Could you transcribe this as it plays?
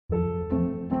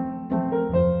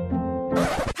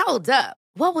Hold up.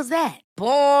 What was that?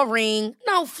 Boring.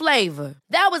 No flavor.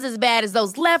 That was as bad as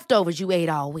those leftovers you ate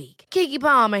all week. Keke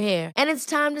Palmer here. And it's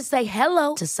time to say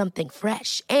hello to something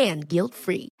fresh and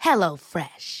guilt-free. Hello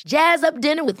Fresh. Jazz up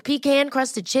dinner with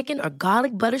pecan-crusted chicken or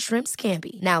garlic butter shrimp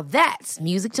scampi. Now that's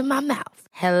music to my mouth.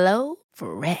 Hello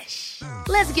Fresh.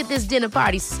 Let's get this dinner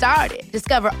party started.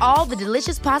 Discover all the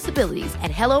delicious possibilities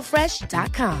at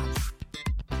hellofresh.com.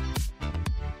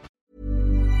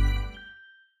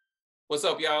 What's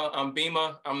up, y'all? I'm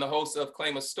Bima. I'm the host of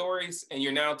Claim a Stories, and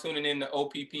you're now tuning in to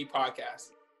OPP Podcast.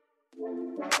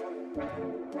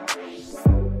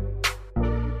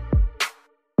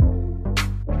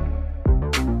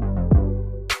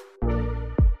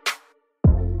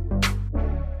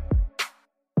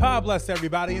 God bless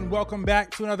everybody, and welcome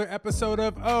back to another episode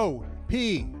of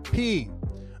OPP.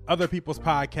 Other People's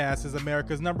Podcast is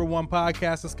America's #1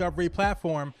 podcast discovery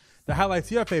platform that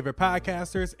highlights your favorite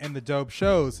podcasters and the dope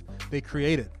shows they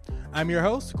created. I'm your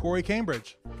host, Corey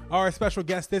Cambridge. Our special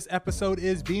guest this episode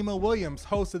is Bima Williams,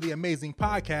 host of the amazing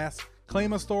podcast,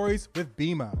 Claim a Stories with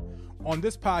Bima. On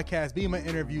this podcast, Bima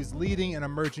interviews leading and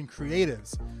emerging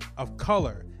creatives of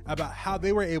color about how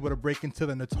they were able to break into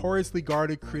the notoriously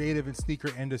guarded creative and sneaker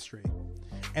industry.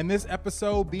 In this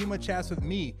episode, Bima chats with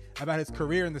me about his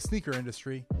career in the sneaker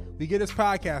industry. We get his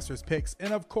podcaster's picks,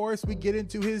 and of course, we get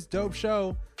into his dope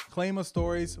show, Claim a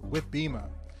Stories with Bima.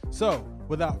 So,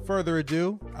 without further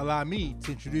ado, allow me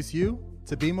to introduce you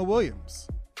to Bima Williams.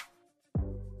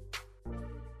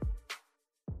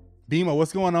 Bima,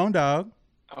 what's going on, dog?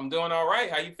 I'm doing all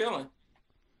right. How you feeling?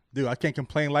 Dude, I can't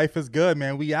complain. Life is good,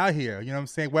 man. We out here. You know what I'm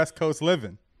saying? West Coast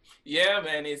living. Yeah,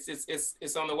 man.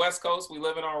 It's on the West Coast. We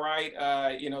living all right.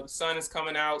 The sun is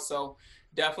coming out, so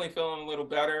definitely feeling a little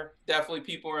better. Definitely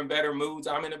people are in better moods.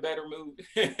 I'm in a better mood.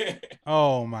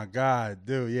 Oh my God,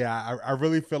 dude. Yeah, I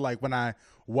really feel like when I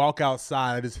walk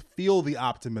outside, I just feel the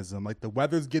optimism. Like the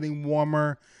weather's getting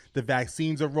warmer, the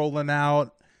vaccines are rolling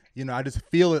out. You know, I just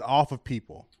feel it off of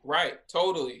people. Right.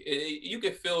 Totally. You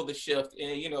could feel the shift,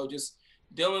 and just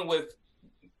dealing with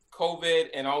COVID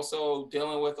and also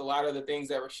dealing with a lot of the things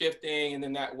that were shifting, and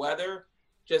then that weather,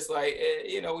 just like,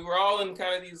 we were all in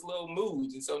kind of these little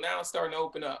moods. And so now it's starting to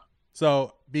open up.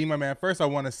 So, Bima, man, first I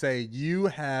want to say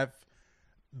you've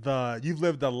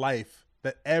lived a life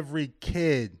that every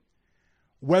kid,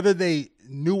 whether they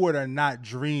knew it or not,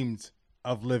 dreamed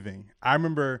of living. I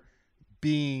remember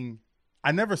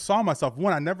I never saw myself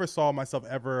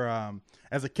ever,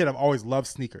 as a kid. I've always loved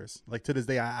sneakers. Like to this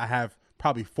day, I have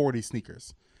probably 40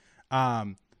 sneakers.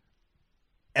 And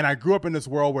I grew up in this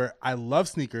world where I love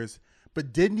sneakers,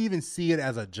 but didn't even see it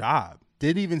as a job.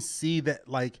 Didn't even see that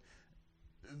like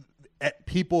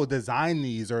people design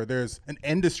these or there's an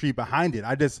industry behind it.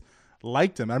 I just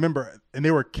liked them. I remember, and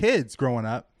they were kids growing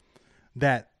up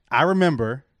that I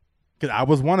remember, because I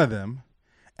was one of them,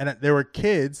 and that there were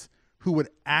kids who would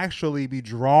actually be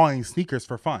drawing sneakers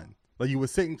for fun. Like you would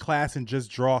sit in class and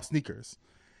just draw sneakers.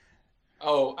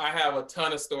 Oh, I have a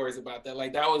ton of stories about that.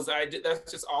 Like that's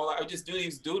just all. I would just do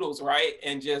these doodles, right?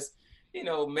 And just,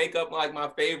 make up like my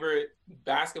favorite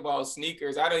basketball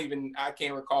sneakers. I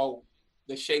can't recall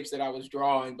the shapes that I was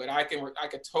drawing, but I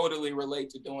could totally relate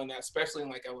to doing that, especially in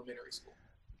like elementary school.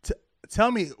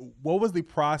 Tell me, what was the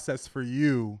process for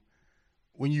you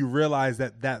when you realized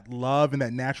that love and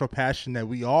that natural passion that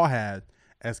we all had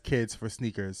as kids for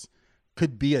sneakers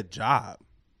could be a job?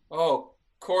 Oh,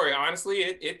 Corey, honestly,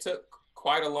 it took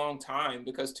quite a long time,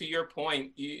 because to your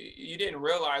point, you didn't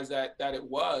realize that it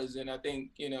was. And I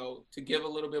think, to give a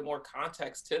little bit more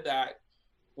context to that,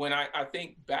 when I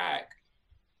think back,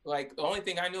 like the only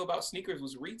thing I knew about sneakers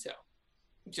was retail.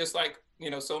 Just like,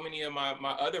 so many of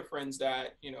my other friends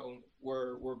that,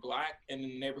 were Black in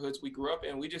the neighborhoods we grew up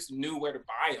in, we just knew where to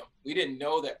buy them. We didn't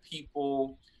know that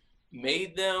people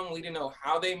made them. We didn't know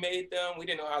how they made them. We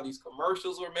didn't know how these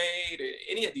commercials were made or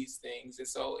any of these things. And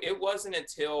so it wasn't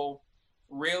until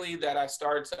really that I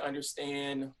started to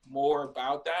understand more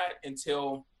about that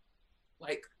until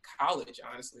like college,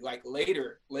 honestly, like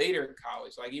later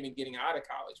college, like even getting out of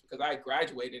college, because I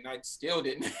graduated and I still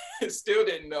didn't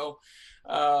know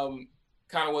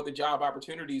kind of what the job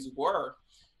opportunities were.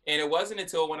 And it wasn't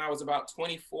until when I was about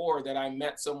 24 that I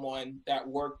met someone that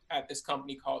worked at this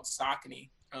company called Saucony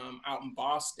out in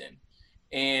Boston.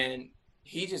 And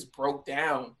he just broke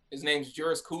down. His name's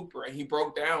Juris Cooper, and he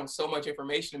broke down so much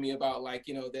information to me about like,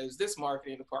 there's this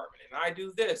marketing department and I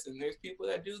do this and there's people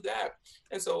that do that.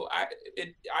 And so I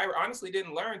honestly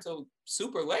didn't learn until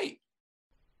super late.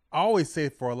 I always say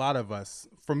for a lot of us,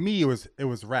 for me, it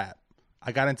was rap.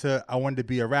 I wanted to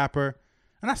be a rapper,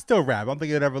 and I still rap. I don't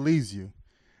think it ever leaves you.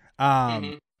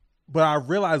 But I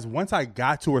realized once I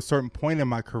got to a certain point in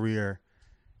my career,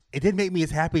 it didn't make me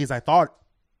as happy as I thought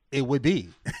it would be.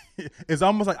 It's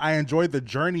almost like I enjoyed the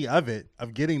journey of it,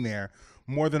 of getting there,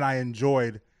 more than I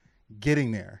enjoyed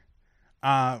getting there.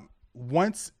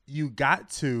 Once you got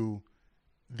to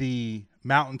the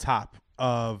mountaintop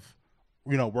of,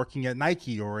 working at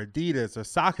Nike or Adidas or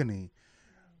Saucony,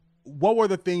 what were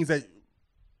the things that,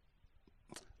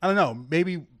 I don't know,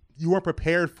 maybe you weren't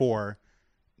prepared for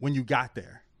when you got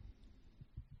there?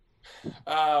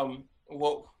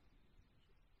 Well,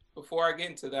 before I get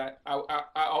into that, I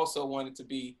also wanted to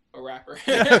be a rapper.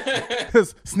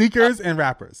 Sneakers and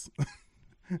rappers.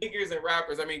 Sneakers and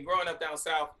rappers. I mean, growing up down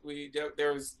south,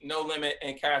 there was no limit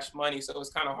in cash money, so it was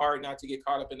kind of hard not to get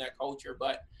caught up in that culture.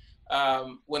 But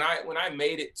when I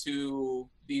made it to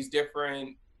these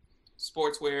different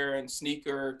sportswear and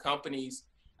sneaker companies,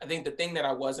 I think the thing that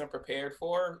I wasn't prepared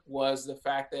for was the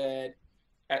fact that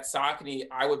at Saucony,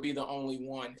 I would be the only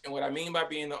one. And what I mean by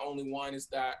being the only one is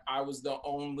that I was the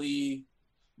only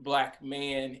Black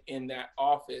man in that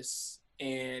office.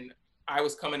 And I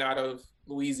was coming out of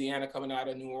Louisiana, coming out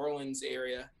of New Orleans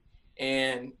area.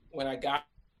 And when I got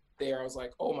there, I was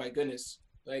like, oh my goodness,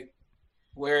 like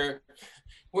where's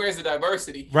the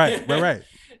diversity? Right.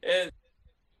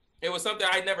 It was something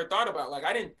I never thought about. Like,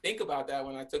 I didn't think about that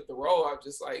when I took the role. I was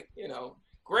just like,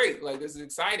 great. Like, this is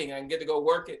exciting. I can get to go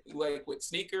work with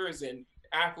sneakers and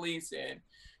athletes and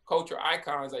culture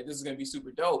icons. Like, this is going to be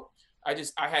super dope. I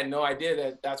had no idea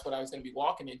that that's what I was going to be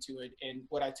walking into. And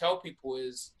what I tell people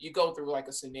is you go through like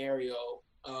a scenario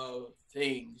of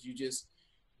things.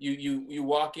 You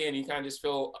walk in, you kind of just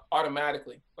feel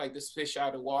automatically like this fish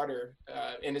out of water.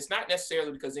 And it's not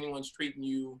necessarily because anyone's treating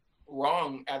you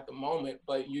wrong at the moment,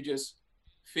 but you just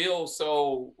feel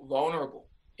so vulnerable.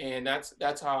 And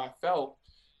that's how I felt.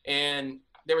 And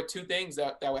there were two things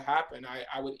that would happen.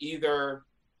 I would either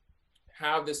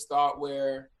have this thought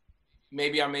where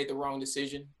maybe I made the wrong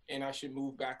decision and I should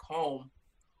move back home,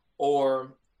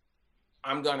 or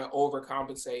I'm going to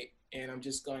overcompensate and I'm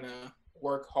just going to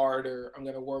work harder. I'm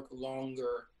going to work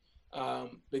longer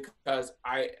because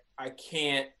I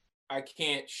can't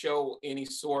show any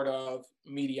sort of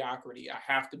mediocrity. I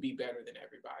have to be better than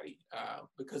everybody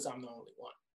because I'm the only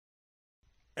one.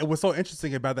 And what's so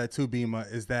interesting about that too,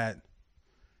 Bima, is that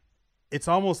it's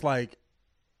almost like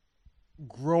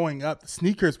growing up,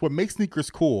 sneakers, what makes sneakers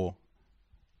cool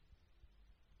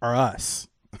are us,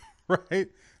 right?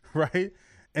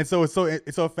 And so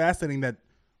it's so fascinating that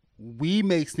we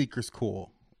make sneakers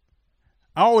cool.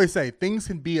 I always say things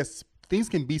can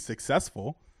be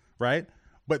successful, right?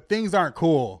 But things aren't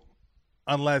cool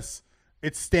unless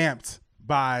it's stamped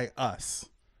by us,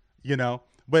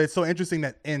 But it's so interesting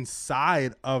that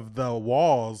inside of the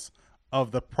walls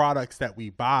of the products that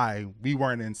we buy, we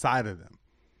weren't inside of them.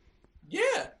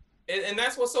 Yeah. And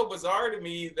that's what's so bizarre to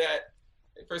me, that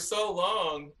for so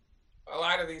long, a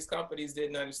lot of these companies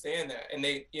didn't understand that. And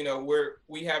they,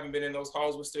 we haven't been in those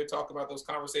halls. We're still talking about those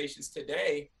conversations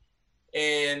today.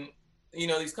 And,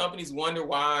 these companies wonder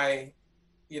why,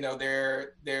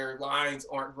 their lines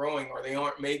aren't growing or they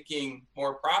aren't making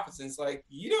more profits. And it's like,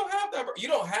 you don't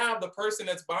have the person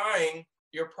that's buying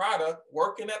your product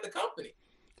working at the company.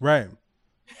 Right.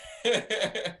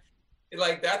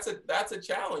 Like that's a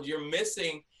challenge. You're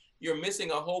missing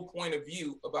a whole point of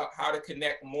view about how to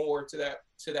connect more to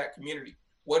that community.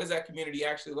 What is that community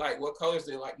actually like? What colors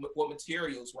they like? What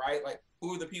materials, right? Like,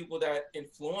 who are the people that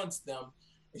influence them?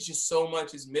 It's just so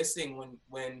much is missing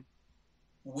when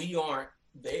we aren't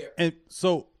there. And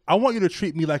so I want you to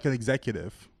treat me like an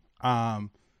executive.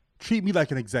 Treat me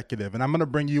like an executive. And I'm going to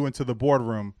bring you into the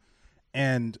boardroom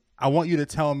and I want you to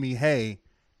tell me, hey,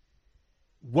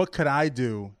 what could I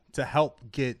do to help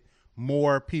get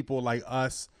more people like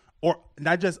us, or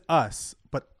not just us,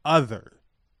 but other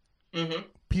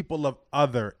people of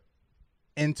other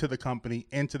into the company,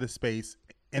 into the space,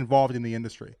 involved in the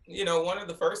industry? One of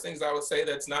the first things I would say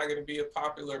that's not going to be a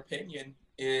popular opinion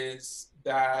is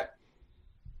that,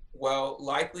 well,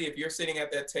 likely if you're sitting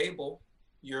at that table,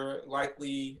 you're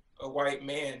likely a white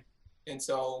man. And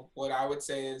so what I would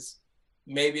say is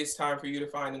maybe it's time for you to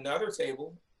find another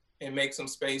table and make some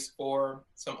space for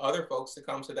some other folks to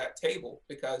come to that table,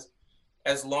 because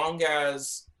as long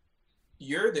as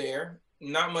you're there,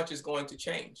 not much is going to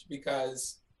change,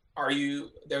 because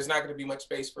there's not going to be much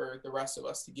space for the rest of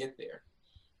us to get there.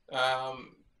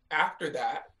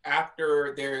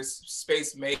 After there's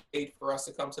space made for us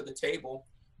to come to the table,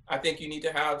 I think you need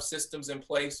to have systems in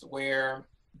place where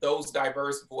those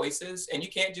diverse voices, and you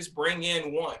can't just bring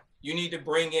in one, you need to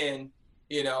bring in,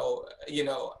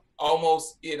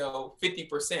 almost,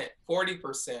 50%,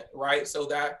 40%, right? So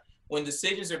that when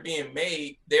decisions are being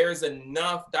made, there's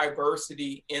enough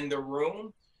diversity in the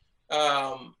room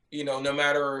No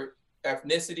matter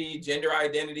ethnicity, gender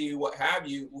identity, what have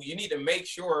you, you need to make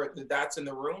sure that that's in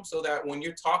the room so that when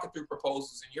you're talking through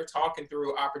proposals and you're talking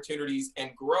through opportunities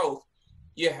and growth,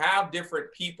 you have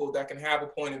different people that can have a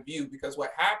point of view. Because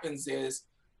what happens is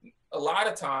a lot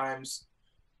of times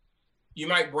you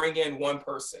might bring in one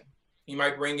person, you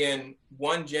might bring in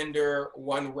one gender,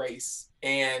 one race,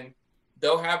 and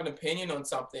they'll have an opinion on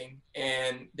something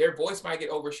and their voice might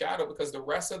get overshadowed because the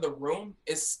rest of the room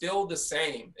is still the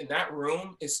same. And that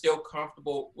room is still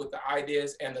comfortable with the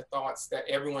ideas and the thoughts that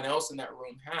everyone else in that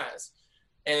room has.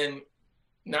 And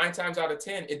 9 times out of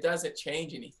 10, it doesn't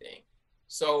change anything.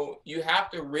 So you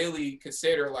have to really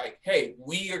consider like, hey,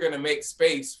 we are going to make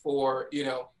space for,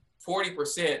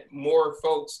 40% more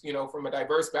folks, from a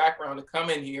diverse background to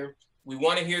come in here. We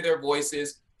want to hear their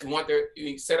voices.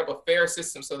 We set up a fair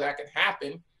system so that can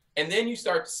happen. And then you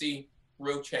start to see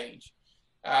real change.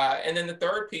 And then the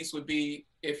third piece would be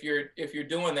if you're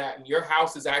doing that and your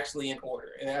house is actually in order.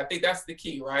 And I think that's the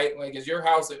key, right? Like, is your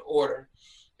house in order?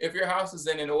 If your house is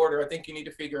in order, I think you need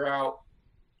to figure out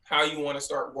how you want to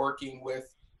start working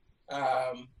with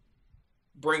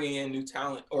bringing in new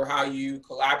talent, or how you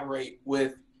collaborate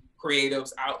with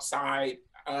creatives outside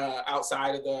of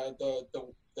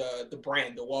the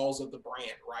brand, the walls of the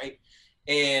brand, right?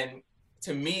 And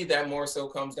to me, that more so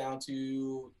comes down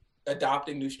to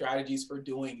adopting new strategies for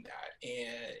doing that.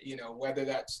 And, whether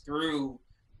that's through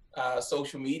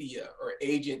social media or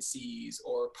agencies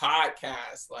or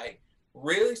podcasts, like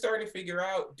really starting to figure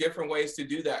out different ways to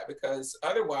do that, because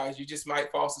otherwise you just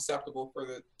might fall susceptible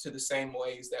to the same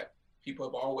ways that people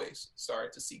have always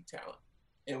started to seek talent,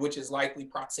 and which is likely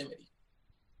proximity.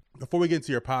 Before we get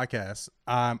into your podcast,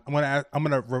 I'm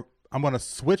gonna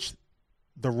switch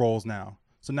the roles now.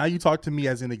 So now you talk to me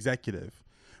as an executive,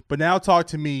 but now talk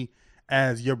to me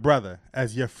as your brother,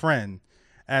 as your friend,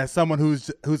 as someone who's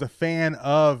a fan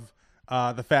of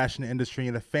the fashion industry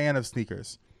and a fan of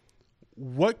sneakers.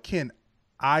 What can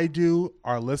I do,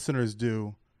 our listeners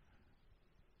do,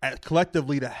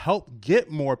 collectively to help get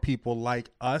more people like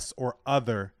us or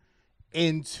other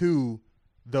into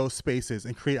those spaces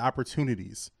and create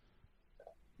opportunities?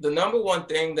 The number one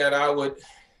thing that I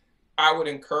would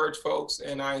encourage folks,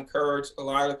 and I encourage a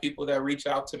lot of people that reach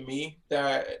out to me,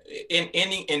 that in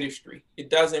any industry, it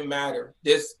doesn't matter.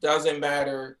 This doesn't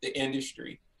matter the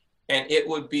industry. And it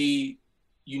would be,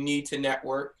 you need to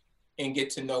network and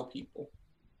get to know people.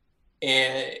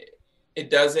 And it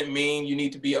doesn't mean you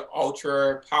need to be an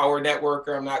ultra power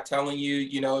networker. I'm not telling you,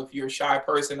 if you're a shy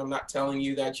person, I'm not telling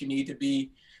you that you need to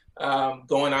be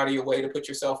going out of your way to put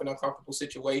yourself in uncomfortable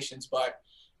situations. But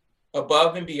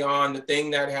above and beyond, the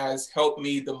thing that has helped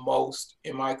me the most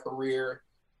in my career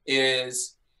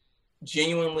is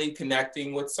genuinely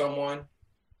connecting with someone,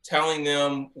 telling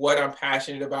them what I'm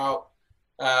passionate about,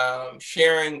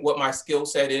 sharing what my skill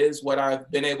set is, what I've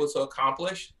been able to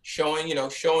accomplish, showing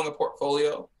a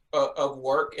portfolio of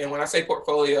work. And when I say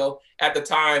portfolio, at the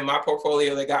time, my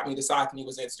portfolio that got me to Saucony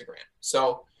was Instagram.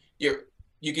 So you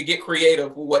could get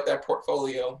creative with what that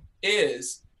portfolio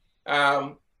is,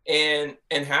 and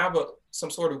have some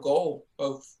sort of goal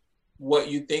of what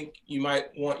you think you might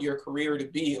want your career to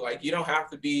be. Like, you don't have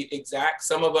to be exact.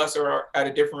 Some of us are at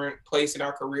a different place in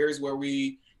our careers where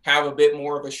we have a bit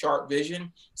more of a sharp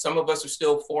vision. Some of us are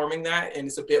still forming that, and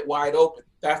it's a bit wide open.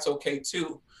 That's okay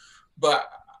too. But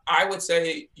I would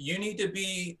say you need to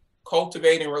be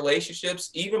cultivating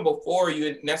relationships even before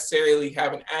you necessarily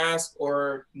have an ask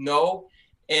or no,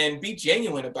 and be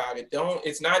genuine about it.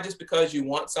 It's not just because you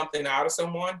want something out of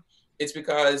someone. It's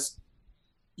because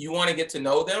you want to get to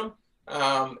know them,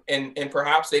 and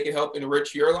perhaps they can help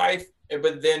enrich your life,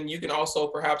 but then you can also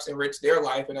perhaps enrich their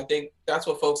life. And I think that's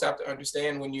what folks have to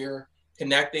understand when you're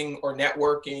connecting or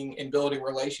networking and building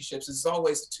relationships. It's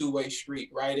always a two-way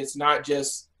street, right? It's not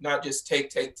just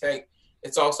take.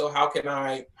 It's also how can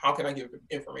I give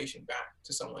information back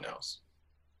to someone else?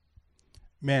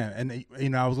 Man,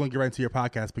 and I was going to get right into your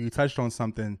podcast, but you touched on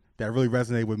something that really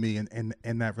resonated with me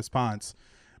in that response,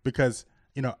 because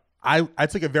I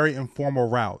took a very informal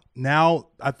route. Now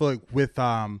I feel like with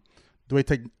the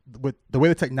way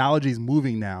the technology is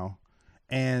moving now,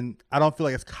 and I don't feel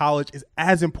like college is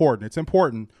as important. It's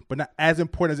important, but not as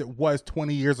important as it was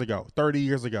 20 years ago, 30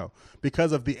 years ago,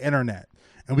 because of the internet,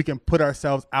 and we can put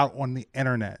ourselves out on the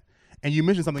internet. And you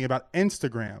mentioned something about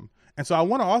Instagram, and so I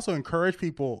want to also encourage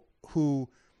people who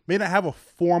may not have a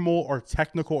formal or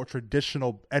technical or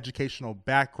traditional educational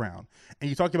background. And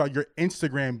you talked about your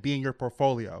Instagram being your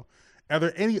portfolio. Are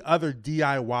there any other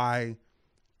DIY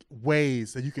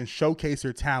ways that you can showcase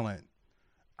your talent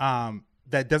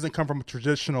that doesn't come from a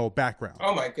traditional background?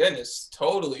 Oh my goodness,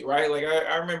 totally, right? Like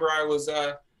I remember I was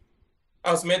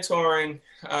I was mentoring.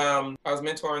 I was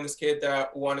mentoring this kid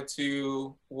that wanted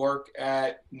to work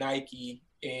at Nike,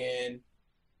 and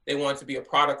they wanted to be a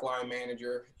product line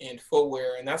manager in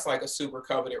footwear, and that's like a super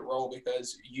coveted role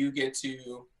because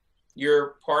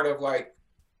you're part of like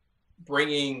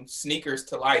bringing sneakers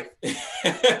to life.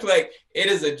 Like it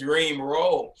is a dream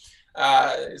role.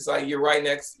 It's like you're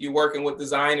working with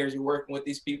designers, you're working with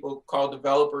these people called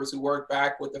developers who work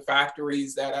back with the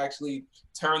factories that actually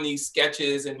turn these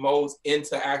sketches and molds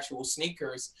into actual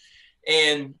sneakers.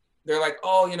 And they're like,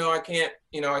 oh, I can't,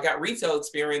 I got retail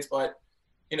experience, but,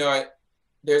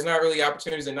 there's not really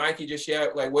opportunities at Nike just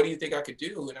yet. Like, what do you think I could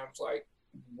do? And I was like,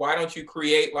 why don't you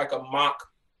create like a mock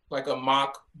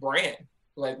brand?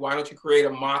 Like, why don't you create a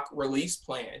mock release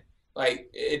plan? Like,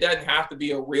 it doesn't have to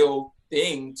be a real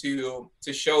thing to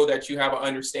show that you have an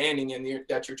understanding and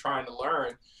that you're trying to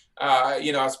learn.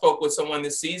 I spoke with someone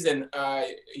this season, a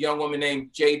young woman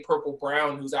named Jade Purple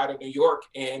Brown, who's out of New York.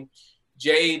 And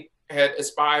Jade had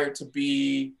aspired to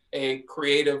be a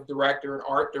creative director and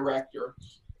art director,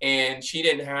 and she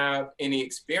didn't have any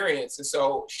experience. And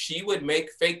so she would make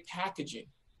fake packaging.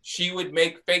 She would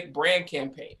make fake brand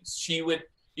campaigns. She would,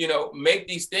 make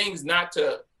these things not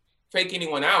to fake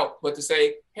anyone out, but to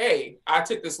say, hey, I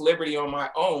took this liberty on my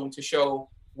own to show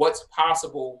what's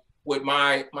possible with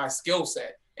my skill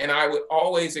set. And I would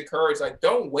always encourage, like,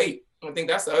 don't wait. I think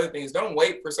that's the other thing is don't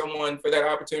wait for that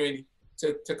opportunity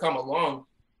to come along.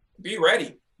 Be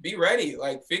ready.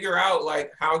 Like, figure out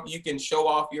like how you can show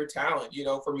off your talent.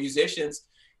 For musicians,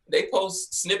 they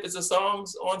post snippets of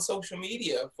songs on social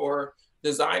media. For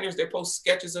designers, they post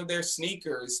sketches of their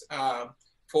sneakers.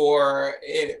 For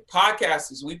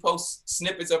podcasters, we post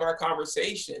snippets of our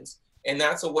conversations. And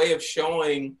that's a way of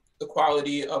showing the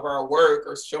quality of our work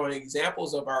or showing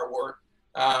examples of our work.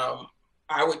 I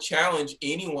would challenge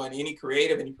anyone, any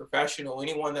creative, any professional,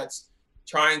 anyone that's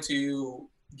trying to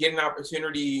get an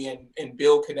opportunity and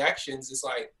build connections. It's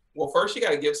like, well, first you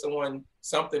got to give someone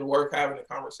something worth having a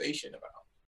conversation about.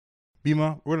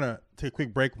 Bima, we're going to take a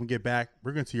quick break. When we get back,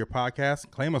 we're going to your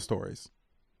podcast, Claim a Stories.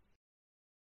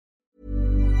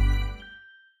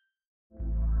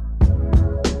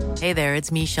 Hey there,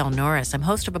 it's Michelle Norris. I'm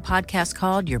host of a podcast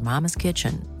called Your Mama's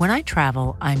Kitchen. When I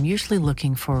travel, I'm usually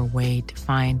looking for a way to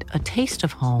find a taste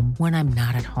of home when I'm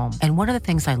not at home. And one of the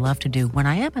things I love to do when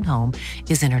I am at home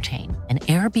is entertain. And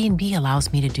Airbnb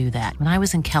allows me to do that. When I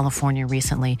was in California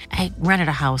recently, I rented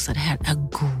a house that had a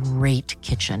great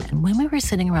kitchen. And when we were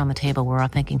sitting around the table, we're all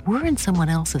thinking, we're in someone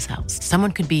else's house.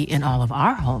 Someone could be in all of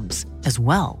our homes as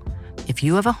well. If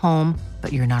you have a home,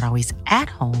 but you're not always at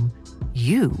home,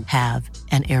 you have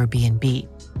an Airbnb.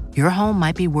 Your home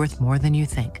might be worth more than you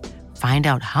think. Find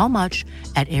out how much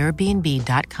at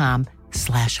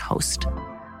airbnb.com/host.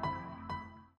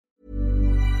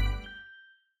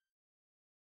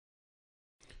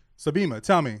 So Bima,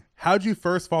 tell me, how'd you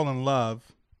first fall in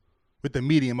love with the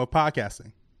medium of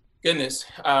podcasting? Goodness.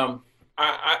 I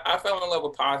fell in love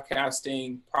with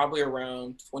podcasting probably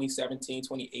around 2017,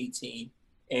 2018.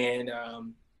 And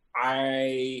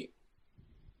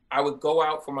I would go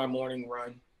out for my morning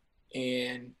run,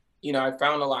 and, I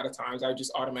found a lot of times I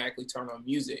just automatically turn on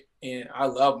music, and I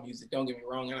love music, don't get me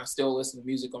wrong. And I still listen to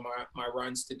music on my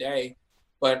runs today,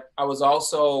 but I was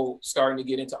also starting to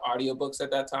get into audiobooks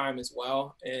at that time as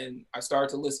well. And I started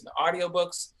to listen to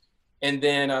audiobooks, and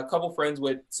then a couple friends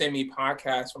would send me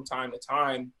podcasts from time to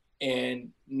time.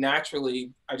 And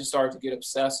naturally, I just started to get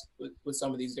obsessed with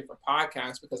some of these different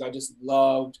podcasts because I just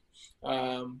loved,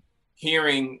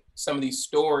 hearing some of these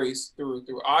stories through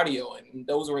audio. And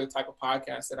those were the type of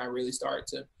podcasts that I really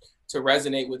started to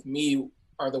resonate with me,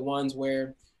 are the ones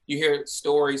where you hear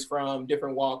stories from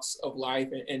different walks of life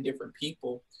and different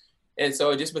people. And so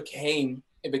it became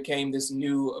this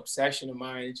new obsession of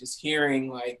mine, just hearing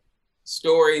like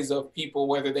stories of people,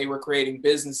 whether they were creating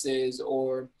businesses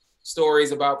or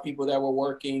stories about people that were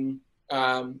working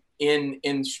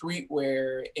in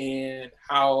streetwear and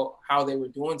how they were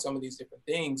doing some of these different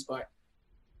things. But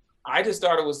I just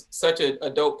thought it was such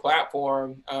a dope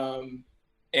platform, and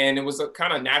it was a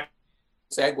kind of natural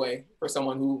segue for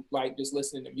someone who like just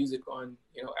listening to music on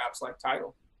apps like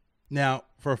Tidal. Now,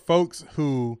 for folks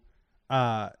who who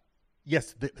are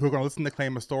going to listen to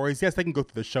Claim a Stories, yes, they can go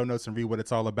through the show notes and read what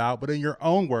it's all about. But in your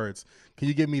own words, can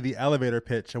you give me the elevator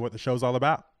pitch of what the show's all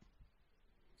about?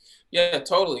 Yeah,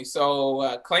 totally.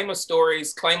 So Claim a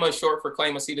Stories, Claim is short for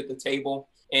Claim a Seat at the Table.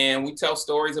 And we tell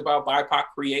stories about BIPOC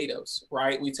creatives,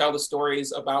 right? We tell the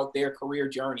stories about their career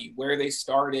journey, where they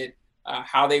started,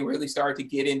 how they really started to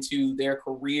get into their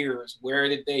careers. Where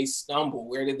did they stumble?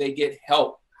 Where did they get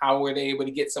help? How were they able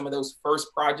to get some of those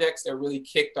first projects that really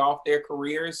kicked off their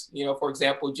careers? For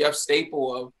example, Jeff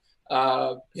Staple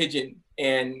Pigeon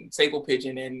and Sable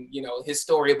Pigeon, and his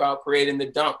story about creating the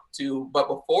dunk but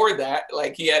before that,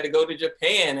 like, he had to go to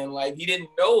Japan, and like he didn't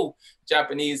know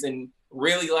Japanese, and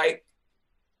really like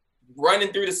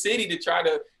running through the city to try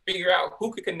to figure out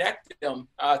who could connect them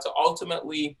to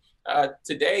ultimately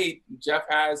today Jeff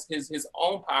has his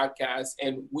own podcast,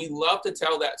 and we love to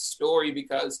tell that story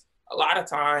because a lot of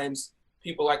times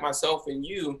people like myself and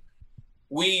you,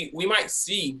 we might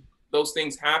see those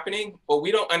things happening, but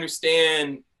we don't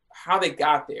understand how they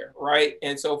got there, right?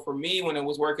 And so for me, when I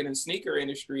was working in the sneaker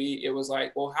industry, it was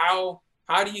like, well,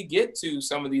 how do you get to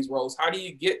some of these roles? How do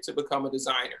you get to become a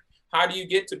designer? How do you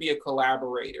get to be a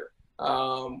collaborator?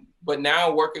 But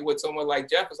now working with someone like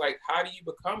Jeff is like, how do you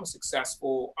become a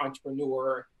successful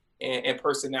entrepreneur and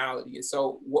personality? And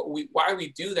so why we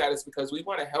do that is because we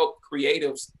want to help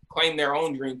creatives claim their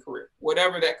own dream career,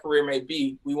 whatever that career may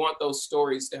be. We want those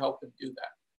stories to help them do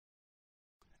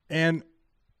that. And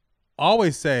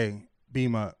always say,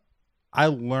 Bima, I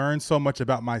learned so much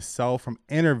about myself from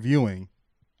interviewing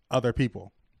other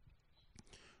people.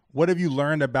 What have you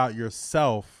learned about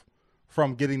yourself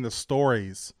from getting the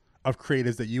stories of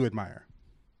creatives that you admire?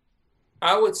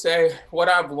 I would say what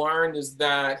I've learned is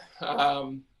that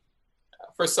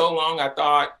for so long I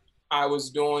thought I was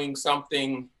doing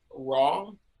something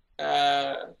wrong,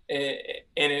 and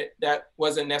that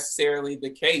wasn't necessarily the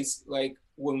case. Like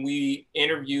when we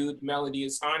interviewed Melody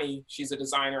Asani, she's a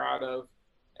designer out of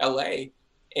LA,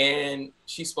 and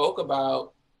she spoke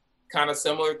about kind of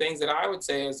similar things that I would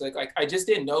say is like I just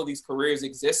didn't know these careers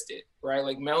existed, right?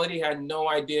 Like Melody had no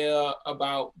idea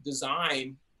about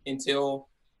design until,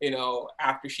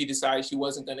 after she decided she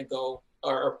wasn't going to go,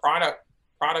 or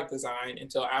product design,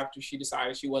 until after she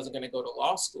decided she wasn't going to go to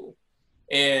law school.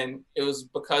 And it was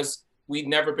because we'd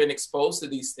never been exposed to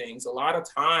these things. A lot of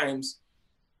times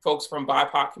folks from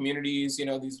BIPOC communities,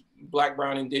 these Black,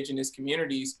 Brown, Indigenous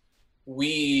communities,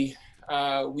 we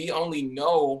only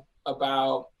know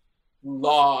about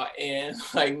law and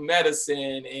like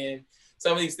medicine and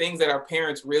some of these things that our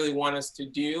parents really want us to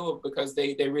do because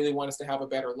they really want us to have a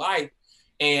better life.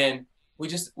 And we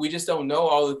just don't know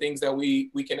all the things that we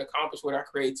can accomplish with our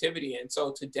creativity. And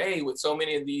so today, with so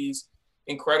many of these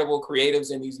incredible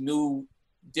creatives and these new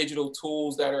digital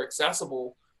tools that are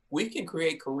accessible, we can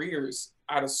create careers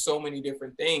out of so many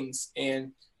different things.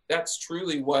 And that's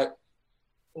truly what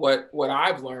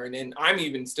I've learned. And I'm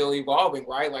even still evolving,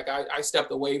 right? Like I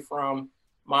stepped away from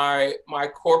my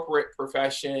corporate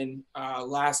profession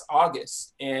last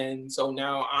August. And so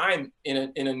now I'm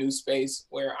in a new space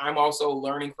where I'm also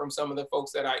learning from some of the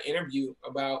folks that I interview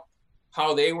about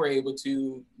how they were able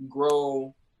to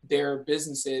grow their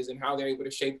businesses and how they're able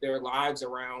to shape their lives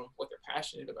around what they're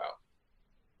passionate about.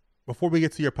 Before we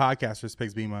get to your podcasters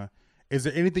picks, Bima, is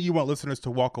there anything you want listeners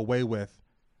to walk away with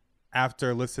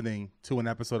after listening to an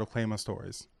episode of Claim Us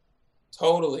Stories?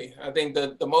 Totally. I think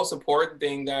the most important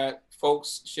thing that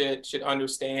folks should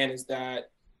understand is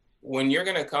that when you're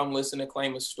going to come listen to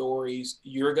Claim Us Stories,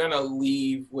 you're going to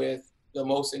leave with the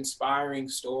most inspiring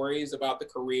stories about the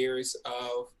careers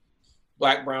of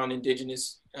Black, Brown,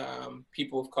 Indigenous,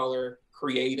 people of color,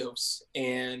 creatives,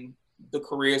 and the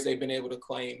careers they've been able to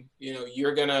claim.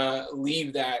 You're going to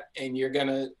leave that and you're going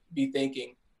to be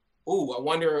thinking, ooh, I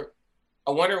wonder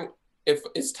if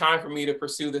it's time for me to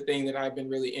pursue the thing that I've been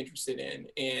really interested in.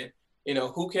 And,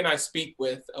 who can I speak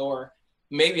with? Or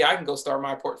maybe I can go start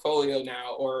my portfolio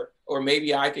now, or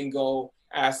maybe I can go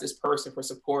ask this person for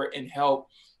support and help.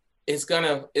 It's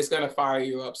gonna fire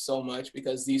you up so much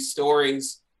because these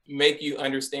stories make you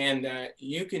understand that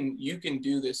you can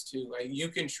do this too. Like you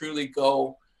can truly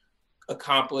go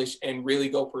accomplish and really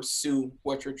go pursue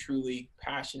what you're truly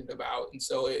passionate about. And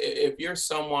so if you're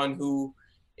someone who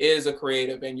is a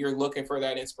creative and you're looking for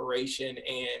that inspiration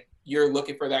and you're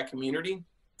looking for that community,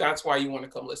 that's why you want to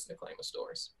come listen to Claim Us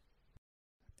Stories.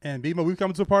 And Bima, we've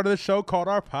come to a part of the show called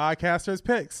our Podcasters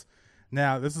Picks.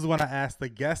 Now, this is when I ask the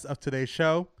guests of today's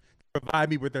show to provide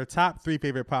me with their top 3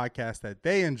 favorite podcasts that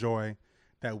they enjoy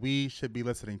that we should be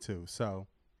listening to. So,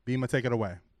 Bima, take it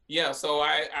away. Yeah, so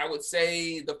I would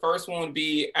say the first one would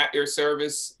be At Your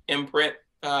Service Imprint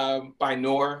by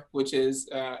Noor, which is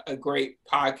a great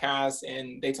podcast,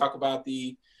 and they talk about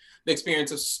the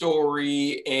experience of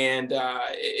story, and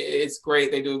it's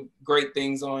great. They do great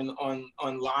things on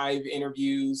live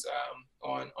interviews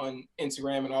on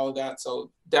Instagram and all of that.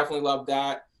 So definitely love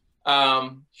that.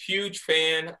 Huge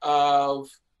fan of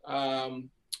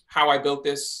How I Built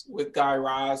This with Guy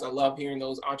Raz. I love hearing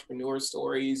those entrepreneur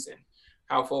stories and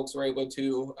how folks were able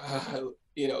to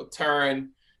turn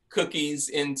cookies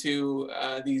into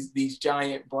these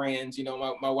giant brands. You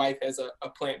know, my wife has a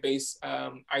plant-based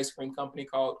ice cream company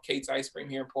called Kate's Ice Cream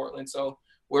here in Portland. So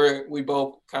we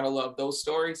both kind of love those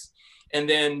stories. And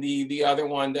then the other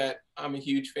one that I'm a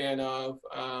huge fan of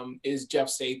is Jeff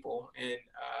Staple, and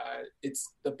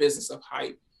it's The Business of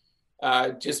Hype.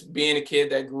 Just being a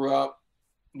kid that grew up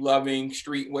loving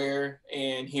streetwear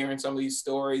and hearing some of these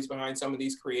stories behind some of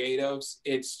these creatives,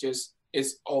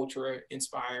 it's ultra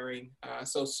inspiring.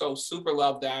 So super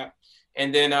love that.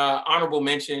 And then honorable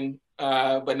mention,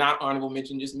 but not honorable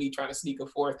mention, just me trying to sneak a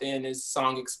fourth in, is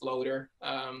Song Exploder.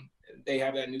 They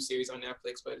have that new series on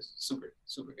Netflix, but it's super,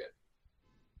 super good.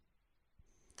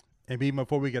 And Bima,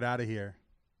 before we get out of here,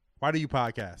 why do you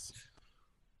podcast?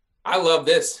 I love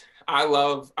this. I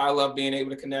love being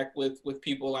able to connect with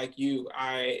people like you.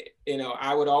 I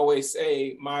would always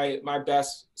say my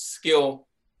best skill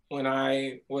when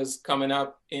I was coming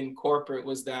up in corporate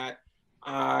was that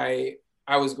I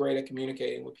was great at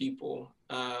communicating with people.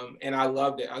 And I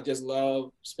loved it. I just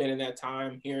love spending that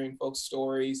time hearing folks'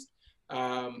 stories,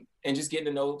 and just getting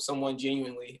to know someone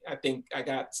genuinely. I think I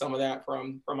got some of that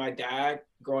from my dad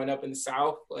growing up in the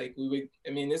South. Like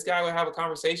this guy would have a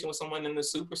conversation with someone in the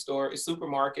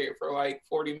supermarket for like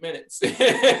 40 minutes.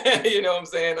 You know what I'm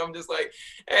saying? I'm just like,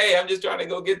 hey, I'm just trying to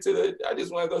go I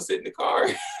just want to go sit in the car.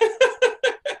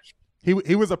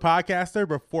 He was a podcaster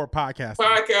before podcasting.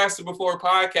 Podcaster before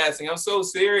podcasting. I'm so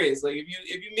serious. Like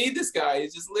if you meet this guy,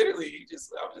 it's just literally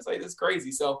I'm just like, this is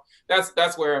crazy. So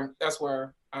that's where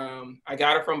I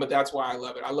got it from, but that's why I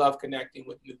love it. I love connecting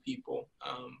with new people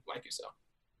like yourself.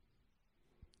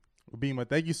 Bima,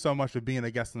 thank you so much for being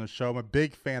a guest on the show. I'm a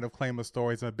big fan of Claim of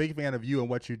Stories. I'm a big fan of you and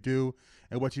what you do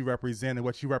and what you represent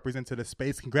to the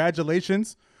space.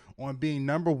 Congratulations on being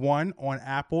 #1 on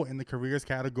Apple in the careers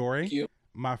category. Thank you.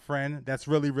 My friend, that's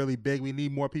really, really big. We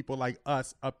need more people like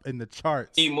us up in the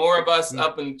charts. Need more of us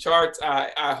up in the charts.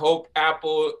 I hope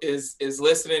Apple is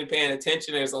listening, paying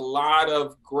attention. There's a lot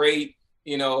of great,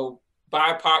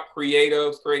 BIPOC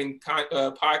creatives creating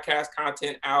podcast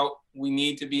content out. We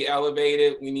need to be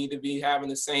elevated. We need to be having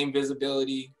the same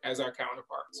visibility as our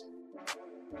counterparts.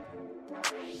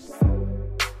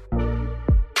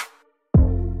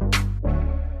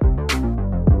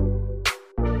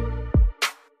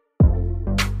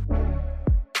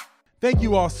 Thank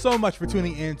you all so much for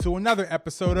tuning in to another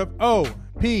episode of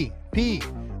OPP,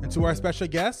 and to our special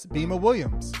guest, Bima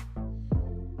Williams.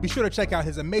 Be sure to check out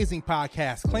his amazing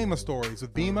podcast, Claim of Stories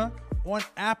with Bima, on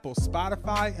Apple,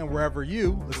 Spotify, and wherever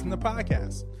you listen to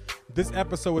podcasts. This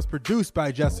episode was produced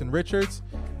by Justin Richards.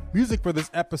 Music for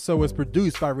this episode was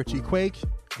produced by Richie Quake.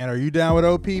 And are you down with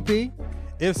OPP?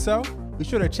 If so, be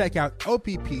sure to check out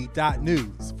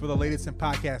opp.news for the latest in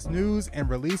podcast news and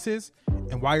releases.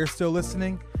 And while you're still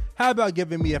listening, how about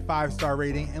giving me a 5-star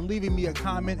rating and leaving me a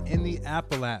comment in the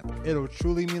Apple app? It'll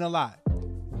truly mean a lot.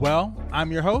 Well,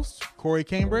 I'm your host, Corey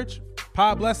Cambridge.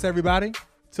 God bless everybody.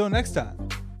 Till next time.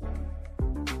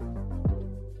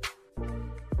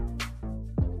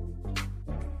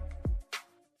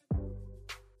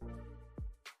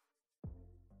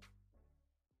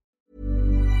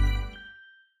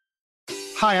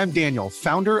 Hi, I'm Daniel,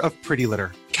 founder of Pretty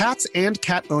Litter. Cats and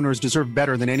cat owners deserve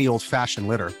better than any old-fashioned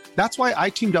litter. That's why I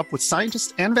teamed up with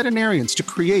scientists and veterinarians to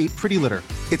create Pretty Litter.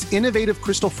 Its innovative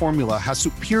crystal formula has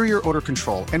superior odor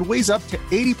control and weighs up to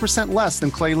 80% less than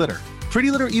clay litter.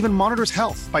 Pretty Litter even monitors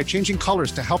health by changing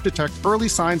colors to help detect early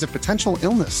signs of potential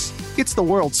illness. It's the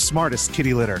world's smartest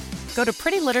kitty litter. Go to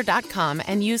prettylitter.com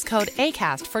and use code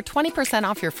ACAST for 20%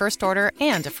 off your first order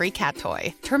and a free cat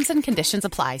toy. Terms and conditions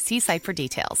apply. See site for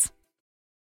details.